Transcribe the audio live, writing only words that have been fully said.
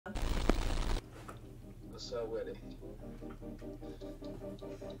What's up with it?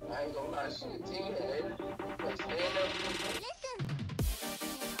 I ain't gonna lie, shit, team head. Like, stand up.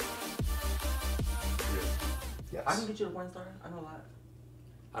 Yes. I can get you a porn star. I know a lot.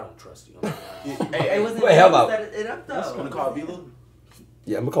 I don't trust you. Hey, Wait, how about? Set it up though. Gonna call Blou?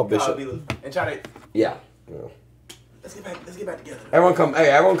 Yeah, I'm gonna call Bishop. And try to. Yeah. Let's get back together. Everyone come.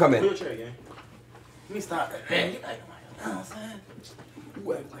 Hey, everyone come in. Wheelchair again. Let me stop. Man, you like, you know what I'm saying?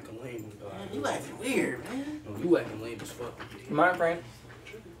 You act like a lame. Man, you acting weird, man. No, you acting lame as fuck. Mind frame.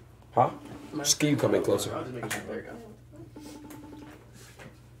 Huh? Just can you come in closer? I'll just make sure. There you go.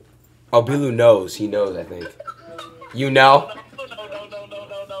 Oh, Blou knows. He knows, I think. You know?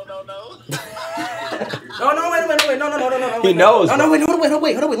 No, wait, no. He knows. No,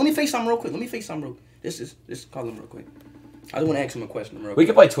 wait. Let me face something real quick. Just call him real quick. I just want to ask him a question real quick. We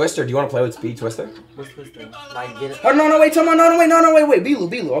can play Twister. Do you want to play with Speed Twister? What's Twister? Like get it? Oh, no, wait, come on, no, wait,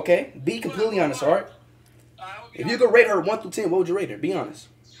 Blou, okay? Be completely honest, alright? If you could rate her 1 through 10, what would you rate her? Be honest.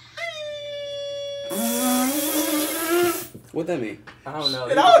 What that mean? I don't know.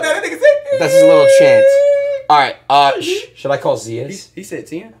 That nigga said. That's his little chance. Alright, should I call Zias? He said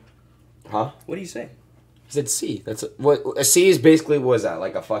 10? Huh? What did he say? He said C. That's what a C is basically. What is that?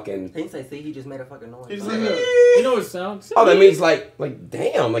 Like a fucking. He didn't say see, he just made a fucking noise. You know what it sounds? Oh, that means like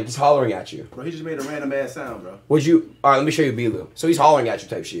damn, like he's hollering at you. Bro, he just made a random ass sound, bro. Would you? All right, let me show you Blou. So he's hollering at you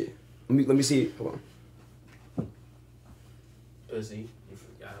type shit. Let me see. Hold on. Pussy. You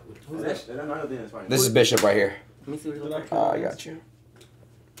forgot. Who's that? This is Bishop right here. Let me see what he looks like. I got you.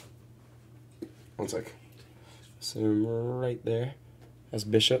 One sec. So right there. That's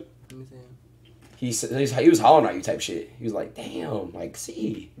Bishop. Let me see him. He was hollering at you type shit. He was like, damn, like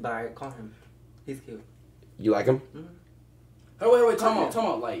see. Alright, call him. He's cute. You like him? Mm-hmm. Oh, wait, talking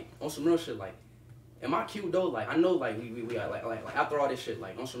about, like, on some real shit, like, am I cute, though? Like, I know, like, we got, like, after all this shit,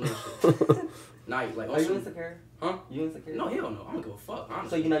 like, on some real shit. Nah, like, on Are you some... insecure? Huh? You insecure? No, hell no. I don't give a fuck,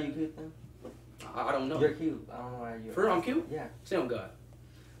 honestly. So you know you cute then? I don't know. You're cute. I don't know why you're... For real, I'm cute? Yeah. Say on God.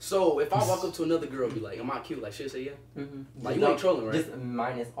 So, if I walk up to another girl and be like, am I cute? Like, she'll say yeah? Mm-hmm. Like, you ain't trolling, right? Just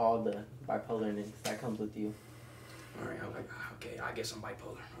minus all the bipolarness that comes with you. Alright, I'm like, okay, I guess I'm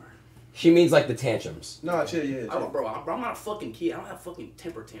bipolar. Alright. She means like the tantrums. No, chill, yeah. Bro, I'm not a fucking kid. I don't have fucking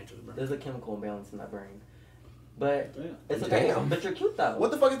temper tantrums, bro. There's a chemical imbalance in that brain. But Damn. it's okay. Damn. But you're cute though. What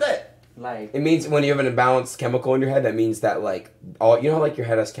the fuck is that? Like, It means when you have an imbalanced chemical in your head, that means that like all you know how like your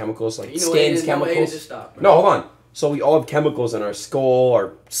head has chemicals, like You know what it skin's is? No, it is. chemicals. Just stop, bro. No, hold on. So we all have chemicals in our skull,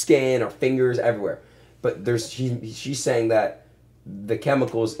 our skin, our fingers, everywhere. But she's saying that the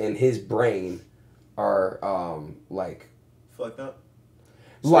chemicals in his brain are like Fucked up.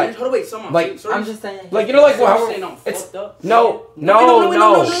 like Hold on, wait, someone. like- sorry, I'm just saying. like you know like so you're how saying I'm it's fucked up? no. No.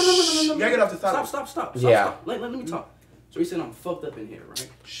 You gotta get off the topic. Stop. Yeah. Let me talk. So you saying I'm fucked up in here, right?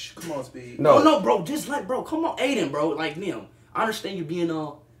 Shh, come on, Speed. No. No, bro. Just like, bro. Come on, Aiden, bro. Like, Nim. I understand you being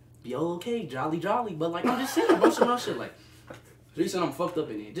be okay, jolly, but like I'm just saying, bro, some real shit. Like, so you saying I'm fucked up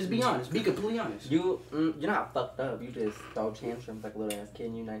in here? Just be honest. Be completely honest. You're not fucked up. You just throw tantrums like a little ass kid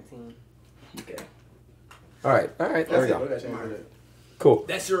and you 19. Okay. All right. There we go. Cool.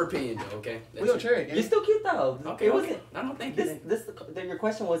 That's your opinion, though. Okay. We don't share it, You're gang. still cute though. Okay. It wasn't. I don't think you. Your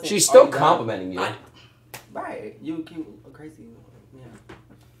question wasn't. She's are still you done? complimenting you. Right. You cute, crazy. Yeah.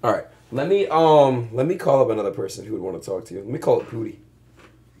 All right. Let me call up another person who would want to talk to you. Let me call it Poudii.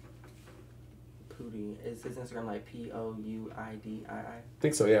 Poudii. Is his Instagram like Pouidii? I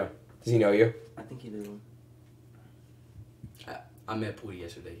think so. Yeah. Does he know you? I think he do. I met Poudii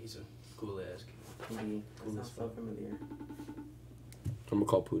yesterday. He's a cool ass kid. Poudii. That sounds so familiar. I'm gonna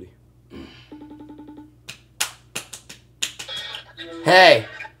call Poudii. Hey,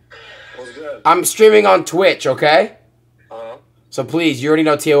 What's good? I'm streaming on Twitch, okay? Uh-huh. So please, you already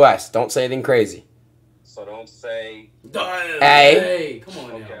know TOS. Don't say anything crazy. So don't say... Hey, come on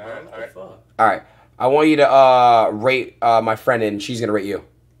now, Okay, bro. alright, What the fuck? All right. I want you to rate my friend, and she's gonna rate you.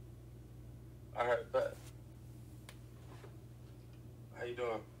 I heard that. How you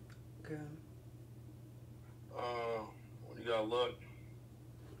doing? Good. What you gotta look?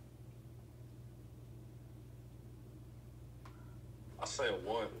 I say a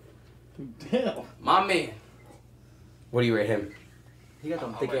 1. Damn. My man. What do you rate him? He got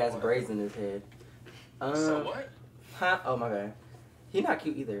them I thick like ass one. braids in his head. So what? Huh? Oh my god. He not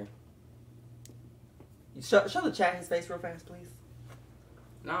cute either. Show the chat his face real fast, please.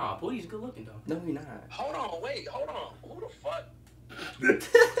 Nah, Poudii's good looking though. No, he not. Hold on. Who the fuck?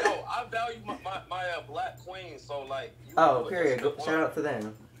 Yo, I value my black queen, so like... You Oh, know, period. it's a Go, good shout one. out to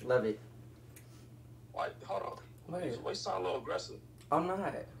them. Love it. Like, hold on. Wait. You sound a little aggressive. I'm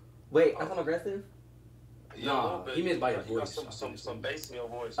not. Wait, I sound aggressive? Yeah, a Nah, little bit. he meant by your You got voice. some bass in your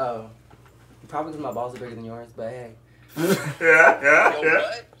voice. Oh. Probably because my balls are bigger than yours, but hey. Yo,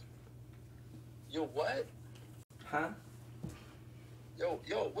 what? Yo, what? Huh? Yo,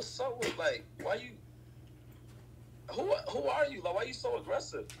 what's up with, like, why you... Who are you? Like, why you so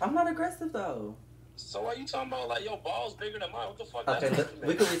aggressive? I'm not aggressive, though. So why you talking about, like, your balls bigger than mine? What the fuck? Okay,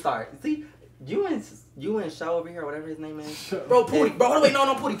 we can restart. See, you and Show over here, whatever his name is. Bro, Poudii. Bro, wait,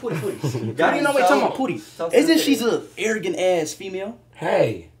 no, Poudii. Poudii, no, wait, talking about Poudii. So Isn't she sensitive. a arrogant ass female?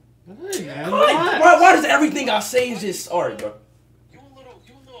 Hey. Hey, man. Why does everything I say is just sorry, bro? You a little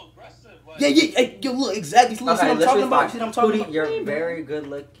aggressive. Like, Yeah, hey, yo, look, exactly. Look, see what I'm let's talking about? restart. See what I'm talking Poudii, about? you're very good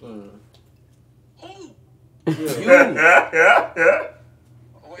looking. Who? You.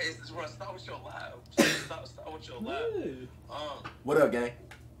 Wait, bro, stop with your laugh. Stop with your laugh. What up, gang?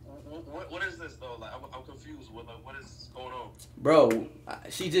 What is this though? Like, I'm confused. What is going on? Bro,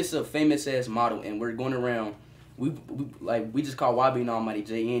 she's just a famous ass model, and we're going around. We just call YB and Almighty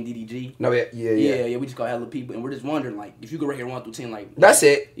JNDDG. No, yeah. We just call hella people, and we're just wondering, like, if you go right here 1 through 10, like. That's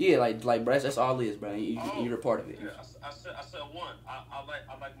it. Yeah, like, bro, that's all it is, bro. You're a part of it. Yeah, I said 1.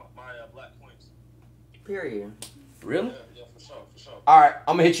 I like my black queens. Period. Really? Yeah, for sure. All right,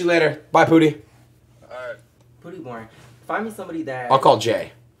 I'm gonna hit you later. Bye, Poudii. All right. Poudii boring. Find me somebody that. I'll call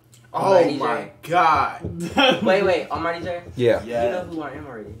Jay. Oh Almighty my J. god. Wait, Almighty J? Yeah. Yeah. You know who I am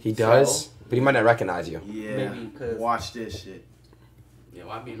already. He does, but he might not recognize you. Yeah. Maybe because. Watch this shit. Yeah,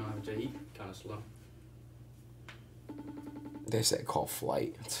 YB and Almighty, he kind of slow. They said call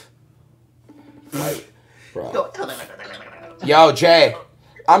flight. Flight, bro. Yo, Jay.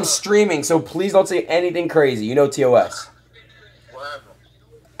 I'm streaming, so please don't say anything crazy. You know TOS. Whatever.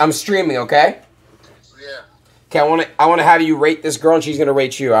 I'm streaming, okay? Yeah. Okay, I wanna have you rate this girl, and she's gonna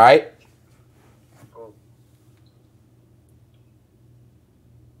rate you. All right? Cool.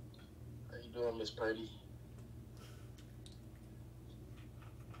 How you doing, Miss Purdy?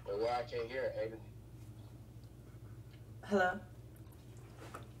 But why I can't hear it, Aiden? Hello.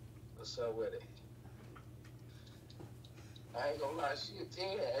 What's up with it? I ain't gonna lie, she a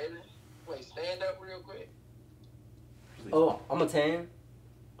 10, Aiden. Wait, stand up real quick. Oh, I'm a 10.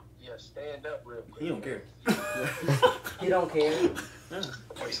 Yeah, stand up real quick. He don't care. He don't care.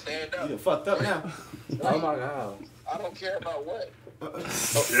 Wait, stand up. You fucked up now. Oh my god. I don't care about what? What?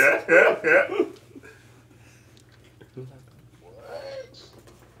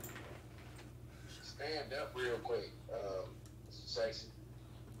 Stand up real quick. Sexy.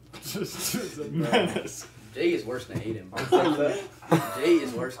 Just a menace. Jay is worse than Aiden, I'm bro. sexy. Jay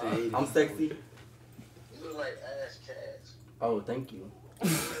is worse than Aiden. I'm sexy. You look like ass cats. Oh, thank you.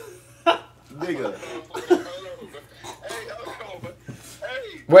 Nigga. Hey, hold on.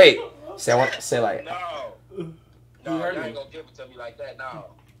 Hey. Wait. Say like. No. You No, heard you me. ain't gonna give it to me like that, no.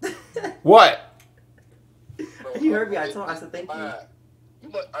 What? Bro, You heard me. I said thank you. fine.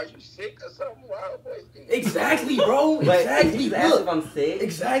 Are you sick or something? Wild boy. Exactly, bro. But Exactly. you asked Look. if I'm sick.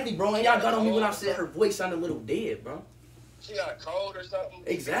 Exactly, bro. And y'all got on me when I said her voice sounded a little dead, bro. She got a cold or something?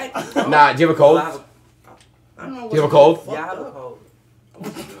 Exactly. Bro. Nah. Do you have a cold? I have a, I don't know. Do you have a cold? yeah, I have a cold.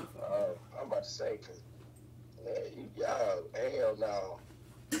 I'm about to say, cause y'all, hell no.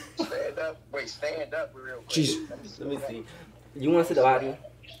 Stand up. Wait, stand up real quick. Jeez. Let me see. You want to see the body?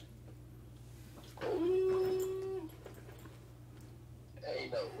 Ooh.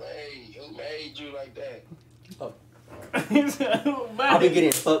 Ain't no way. Who made you like that? I've been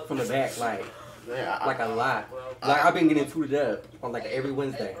getting fucked from the back, like Yeah, a lot. Bro, Like I've been getting tooted up on like every hey,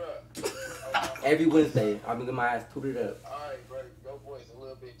 Wednesday. bro. Every Wednesday, I've been getting my ass tooted up. Alright, bro. Your voice a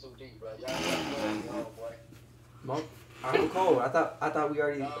little bit too deep, bro. Y'all got boy. Mom, I have a cold. I thought we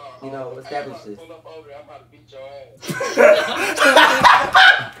already, established this. Pull up over there. I'm about to beat your ass.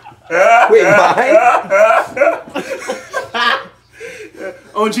 Wait, mine?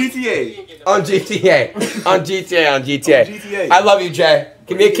 on GTA. On GTA. I love you, Jay.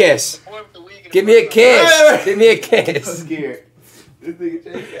 Give me a kiss. Give me a kiss. Give me a I'm kiss. scared. This nigga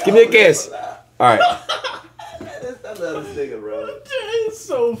Jay. Give me a kiss. All right. I love this nigga, bro. It's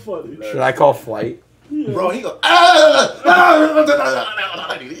so funny. Should I call flight? Bro, he go. Yeah.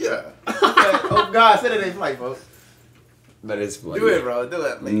 Oh God, say that ain't flight, folks. That is flight. Do it, bro. Do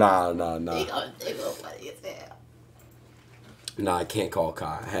it. Nah. Nah, I can't call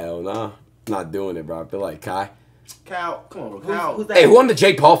Kai. Hell no. Not doing it, bro. I feel like Kai. Cal, come on, bro. Cal. Who's that? Hey, who won the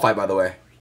Jake Paul fight, by the way?